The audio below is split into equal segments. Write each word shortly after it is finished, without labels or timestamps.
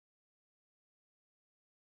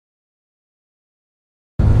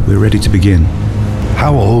We're ready to begin.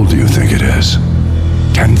 How old do you think it is?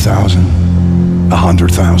 10,000?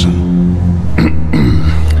 100,000?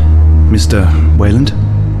 Mr. Wayland?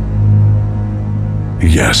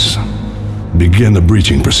 Yes. Begin the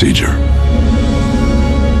breaching procedure.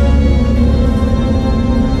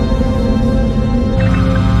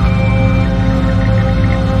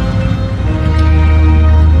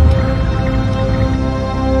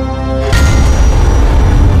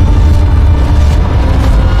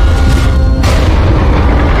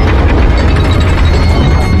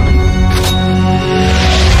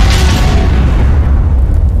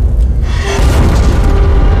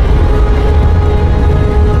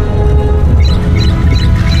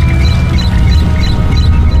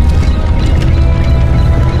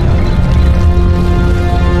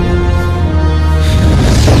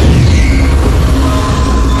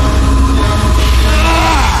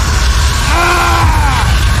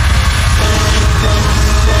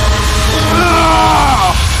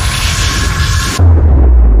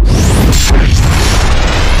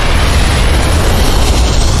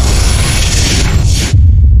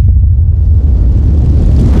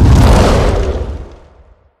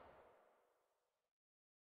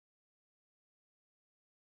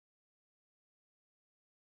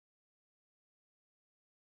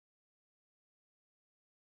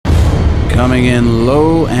 Coming in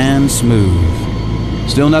low and smooth.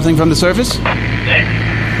 Still nothing from the surface? Negative.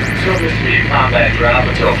 Surface speed combat drop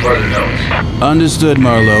until further notice. Understood,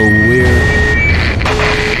 Marlowe. We're...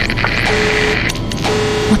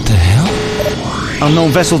 What the hell? Unknown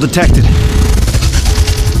vessel detected.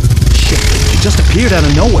 Shit, it just appeared out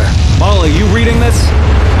of nowhere. Marlowe, you reading this?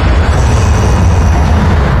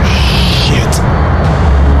 Shit.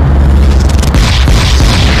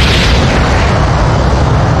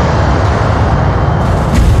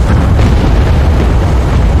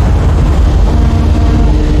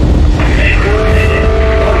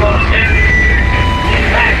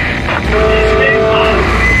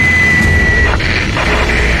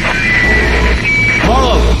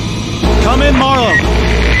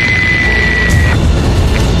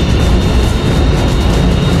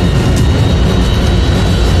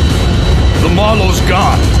 Marlowe's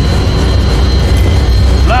gone.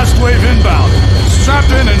 Last wave inbound. Strap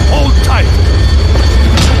in and hold tight.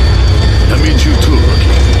 That means you too,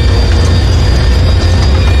 Rookie.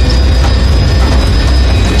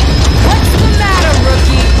 What's the matter,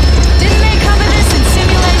 Rookie? Didn't they cover this in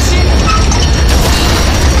simulation?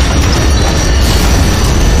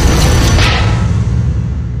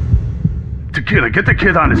 Tequila, get the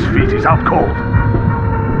kid on his feet. He's out cold.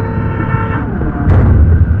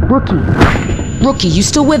 Rookie, you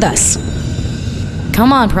still with us?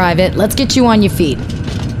 Come on, Private. Let's get you on your feet.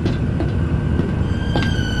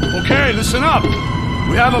 Okay, listen up.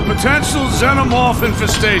 We have a potential xenomorph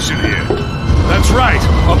infestation here. That's right,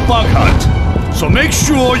 a bug hunt. So make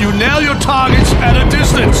sure you nail your targets at a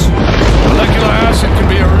distance. Molecular acid can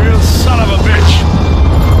be a real son of a bitch.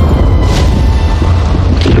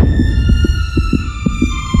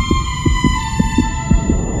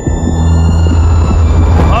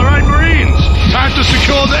 Time to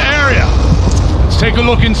secure the area. Let's take a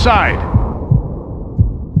look inside.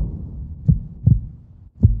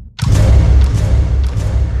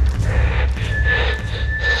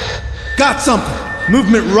 Got something!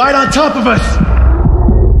 Movement right on top of us!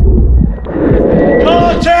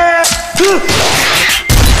 Contact!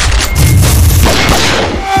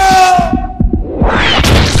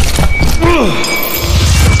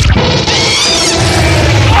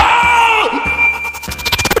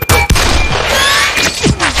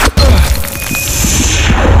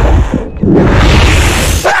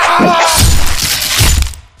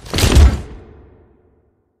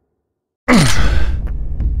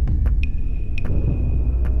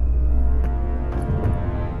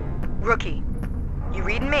 Rookie, you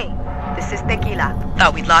reading me? This is Tequila.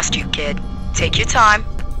 Thought we'd lost you, kid. Take your time.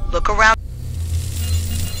 Look around.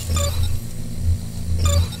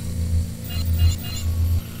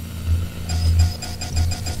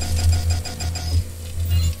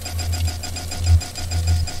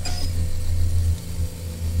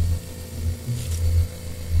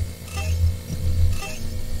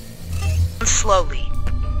 Slowly.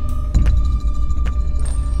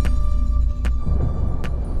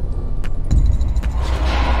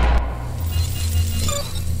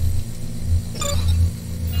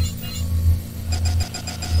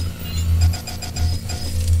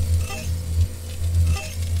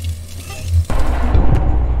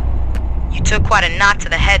 You took quite a knock to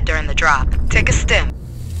the head during the drop. Take a stim.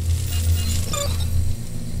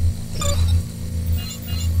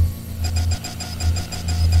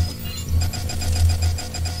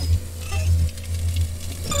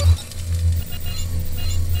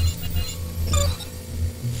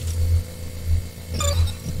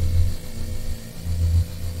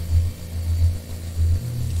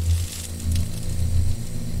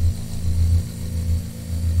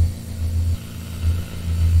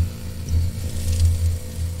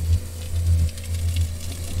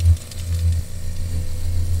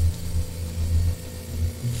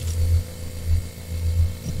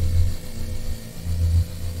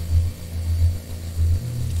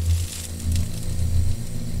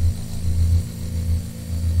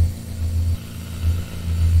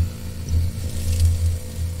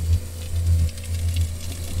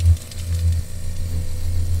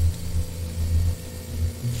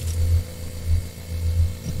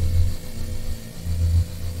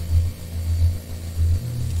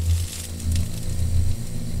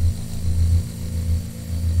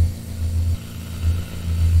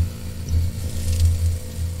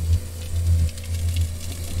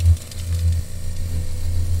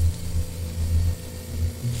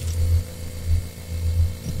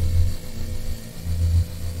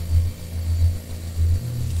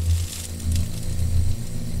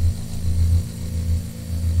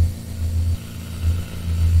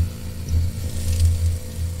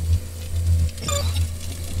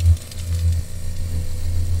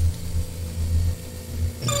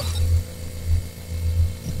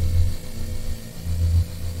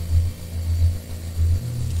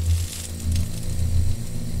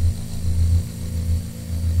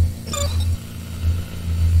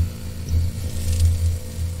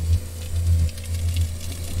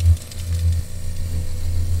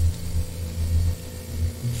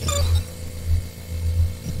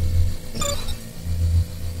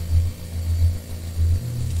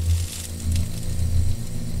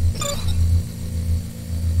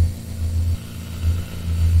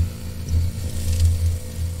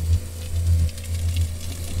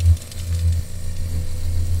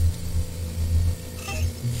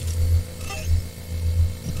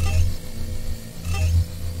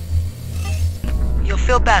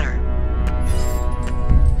 feel better.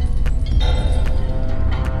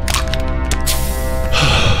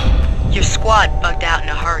 Your squad bugged out in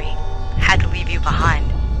a hurry. Had to leave you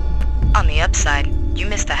behind. On the upside, you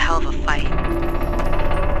missed a hell of a fight.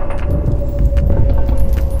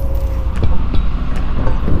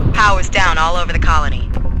 Power's down all over the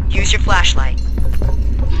colony. Use your flashlight.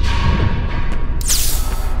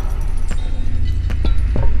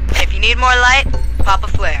 If you need more light, pop a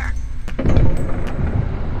flare.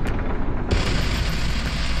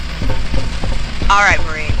 Alright,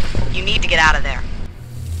 Marine. You need to get out of there.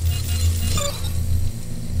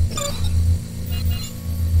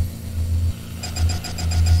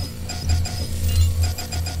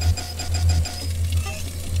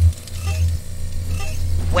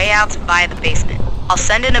 Way out via the basement. I'll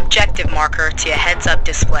send an objective marker to your heads-up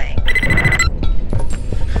display.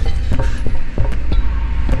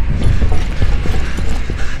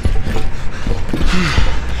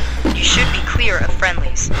 You should be clear of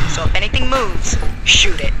friendlies, so if anything moves,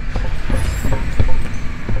 shoot it.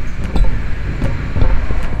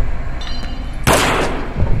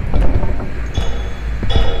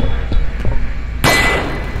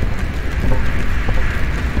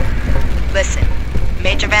 Listen.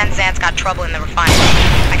 Major Van Zant's got trouble in the refinery.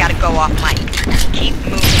 I gotta go off mic. Keep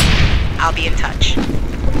moving. I'll be in touch.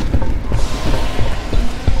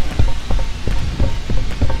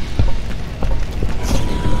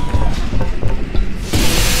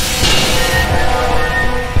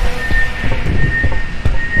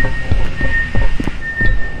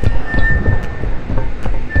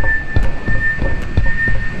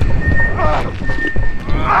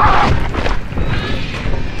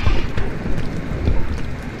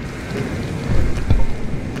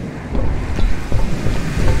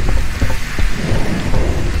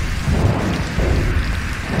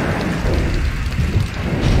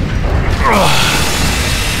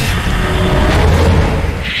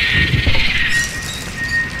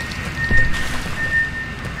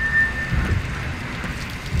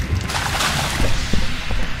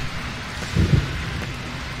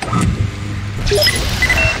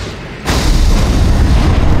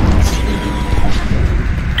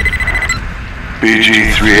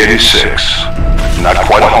 BG-386, not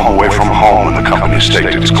quite a home away from home when the company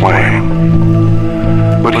staked its claim.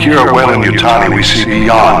 But here at Weyland-Yutani we see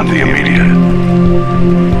beyond the immediate,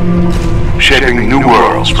 shaping new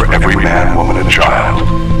worlds for every man, woman, and child.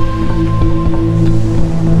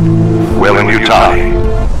 Weyland-Yutani.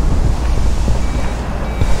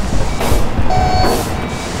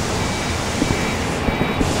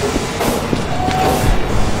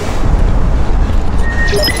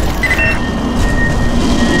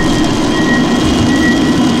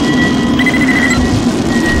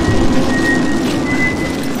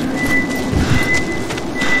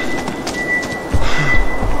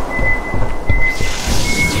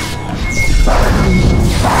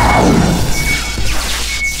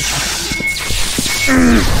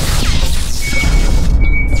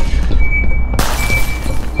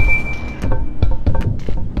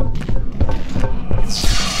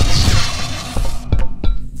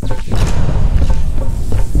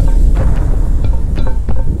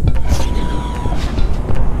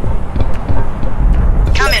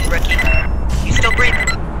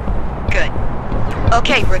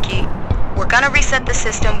 Okay, Rookie. We're gonna reset the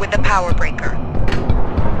system with the power breaker.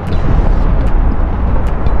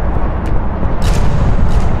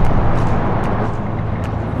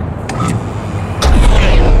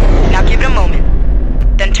 Now give it a moment.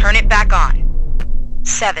 Then turn it back on.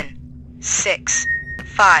 7, 6,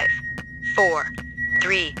 5, 4,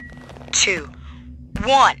 3, 2,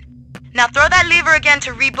 1. Now throw that lever again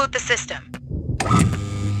to reboot the system.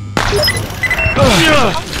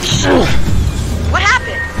 What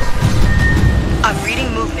happened? I'm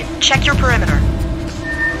reading movement. Check your perimeter.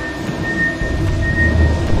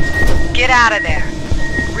 Get out of there.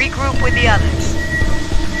 Regroup with the others.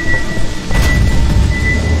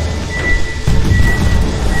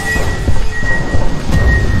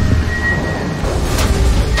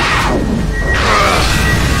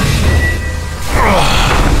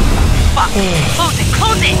 Fuck. Close it,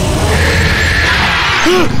 close it!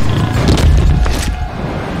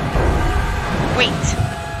 Wait.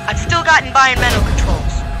 I've still got environmental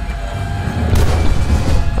controls.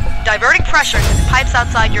 Diverting pressure to the pipes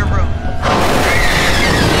outside your room.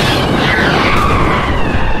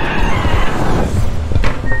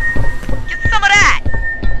 Get some of that!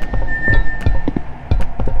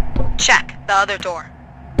 Check the other door.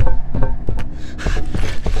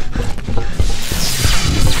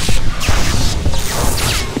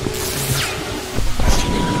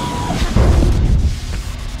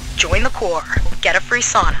 Join the Corps. Get a free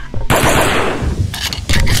sauna.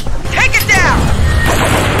 Take it down!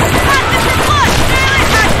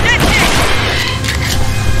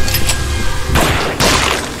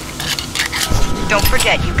 Don't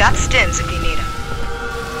forget, you've got stims if you need them.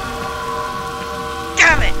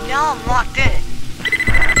 Damn it, now I'm locked in.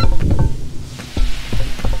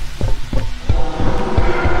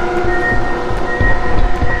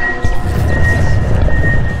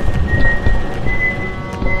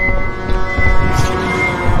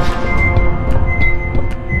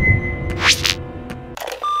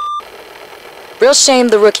 Real shame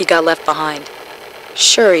the rookie got left behind.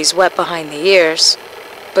 Sure, he's wet behind the ears,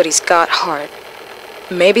 but he's got heart.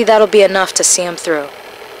 Maybe that'll be enough to see him through.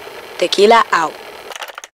 Tequila out.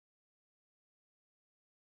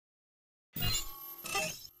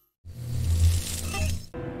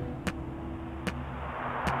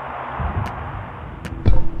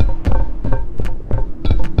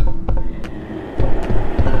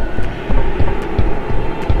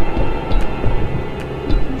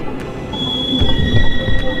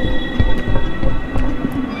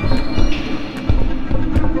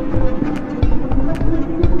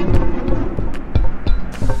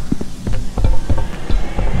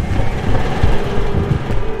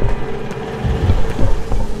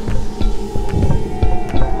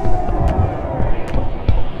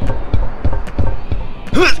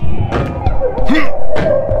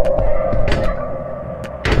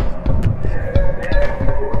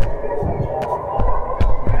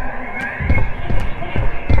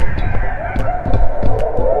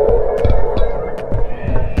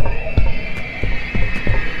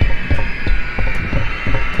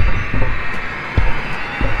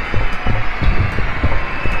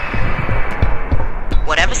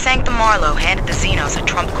 Handed the Xenos a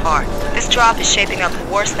trump card. This drop is shaping up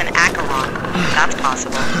worse than Acheron. That's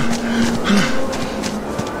possible.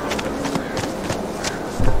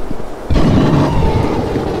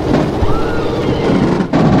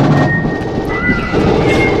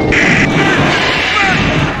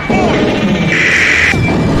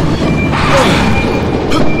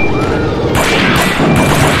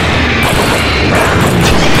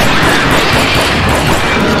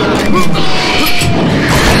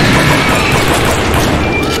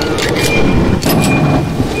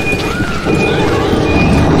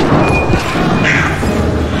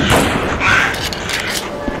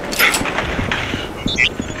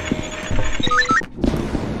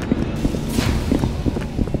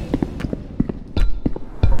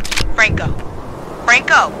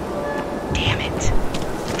 Franco! Damn it.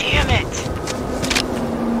 Damn it.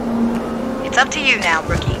 It's up to you now,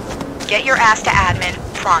 rookie. Get your ass to admin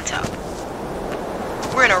pronto.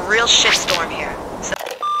 We're in a real shitstorm here, so...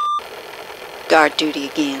 Guard duty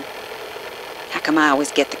again. How come I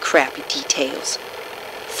always get the crappy details?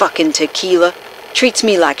 Fucking tequila. Treats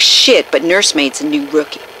me like shit, but nursemaid's a new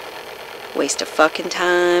rookie. Waste of fucking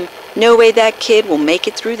time. No way that kid will make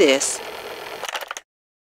it through this.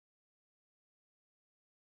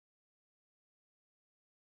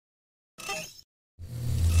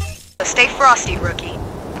 Stay frosty, rookie.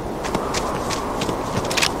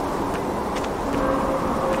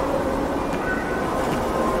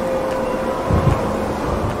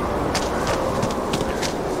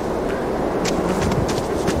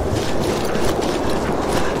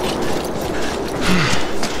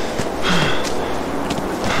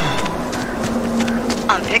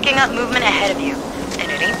 I'm picking up movement ahead of you,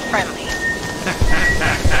 and it ain't friendly.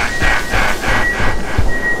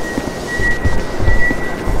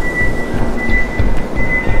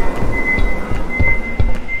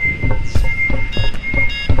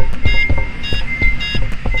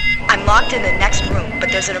 Locked in the next room, but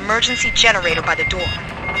there's an emergency generator by the door.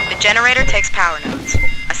 The generator takes power nodes.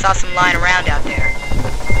 I saw some lying around out there.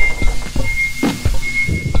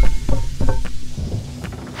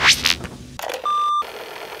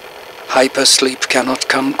 Hypersleep cannot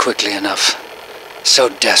come quickly enough. So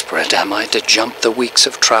desperate am I to jump the weeks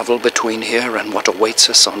of travel between here and what awaits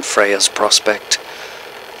us on Freya's Prospect.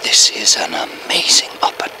 This is an amazing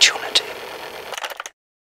opportunity.